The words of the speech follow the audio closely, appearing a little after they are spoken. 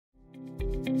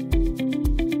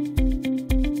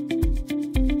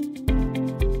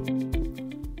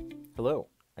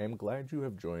glad you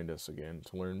have joined us again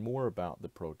to learn more about the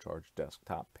ProCharge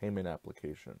Desktop payment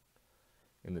application.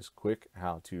 In this quick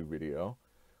how-to video,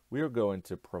 we are going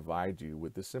to provide you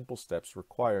with the simple steps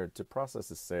required to process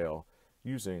a sale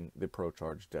using the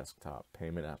ProCharge Desktop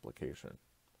payment application.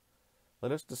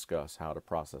 Let us discuss how to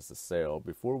process a sale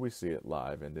before we see it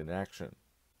live and in action.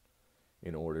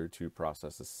 In order to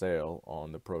process a sale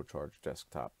on the ProCharge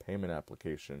Desktop payment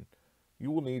application, you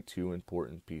will need two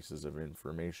important pieces of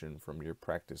information from your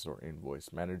practice or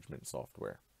invoice management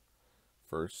software.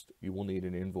 First, you will need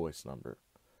an invoice number.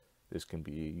 This can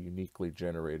be a uniquely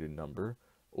generated number,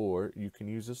 or you can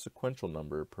use a sequential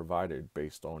number provided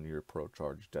based on your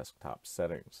ProCharge Desktop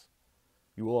settings.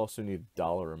 You will also need a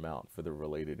dollar amount for the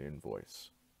related invoice.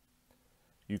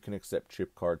 You can accept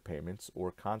chip card payments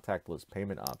or contactless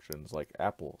payment options like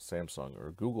Apple, Samsung, or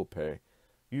Google Pay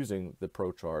using the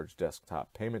ProCharge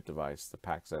Desktop payment device, the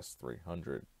PAX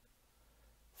S300.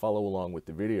 Follow along with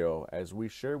the video as we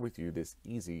share with you this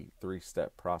easy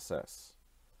three-step process.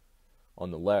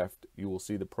 On the left, you will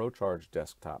see the ProCharge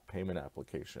Desktop payment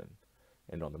application,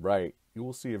 and on the right, you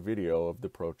will see a video of the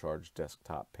ProCharge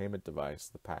Desktop payment device,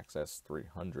 the PAX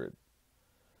S300.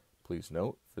 Please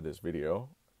note, for this video,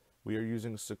 we are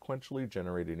using sequentially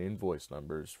generated invoice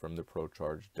numbers from the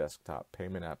ProCharge Desktop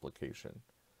payment application.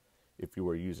 If you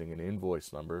are using an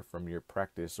invoice number from your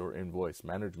practice or invoice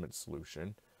management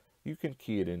solution, you can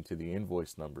key it into the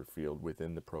invoice number field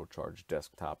within the ProCharge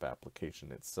Desktop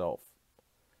application itself.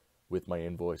 With my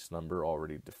invoice number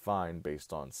already defined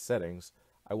based on settings,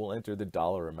 I will enter the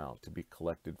dollar amount to be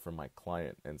collected from my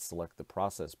client and select the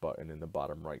process button in the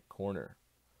bottom right corner.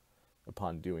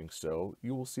 Upon doing so,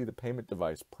 you will see the payment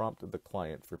device prompt the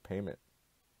client for payment.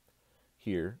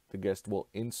 Here, the guest will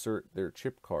insert their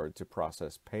chip card to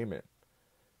process payment,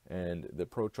 and the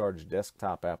ProCharge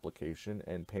Desktop application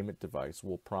and payment device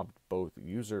will prompt both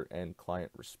user and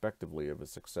client respectively of a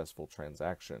successful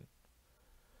transaction.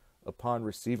 Upon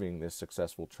receiving this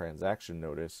successful transaction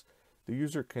notice, the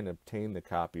user can obtain the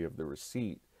copy of the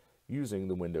receipt using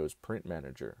the Windows Print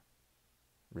Manager.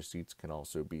 Receipts can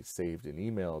also be saved and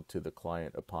emailed to the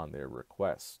client upon their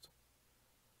request.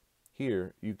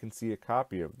 Here, you can see a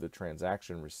copy of the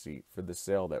transaction receipt for the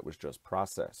sale that was just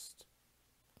processed.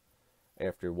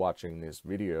 After watching this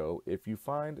video, if you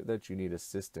find that you need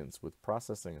assistance with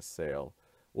processing a sale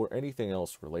or anything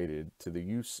else related to the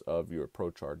use of your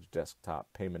ProCharge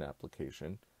Desktop payment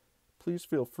application, please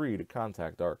feel free to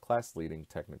contact our class-leading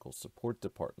technical support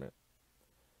department.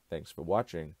 Thanks for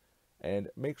watching, and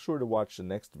make sure to watch the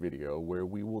next video where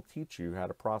we will teach you how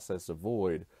to process a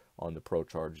void on the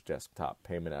ProCharge Desktop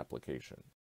payment application.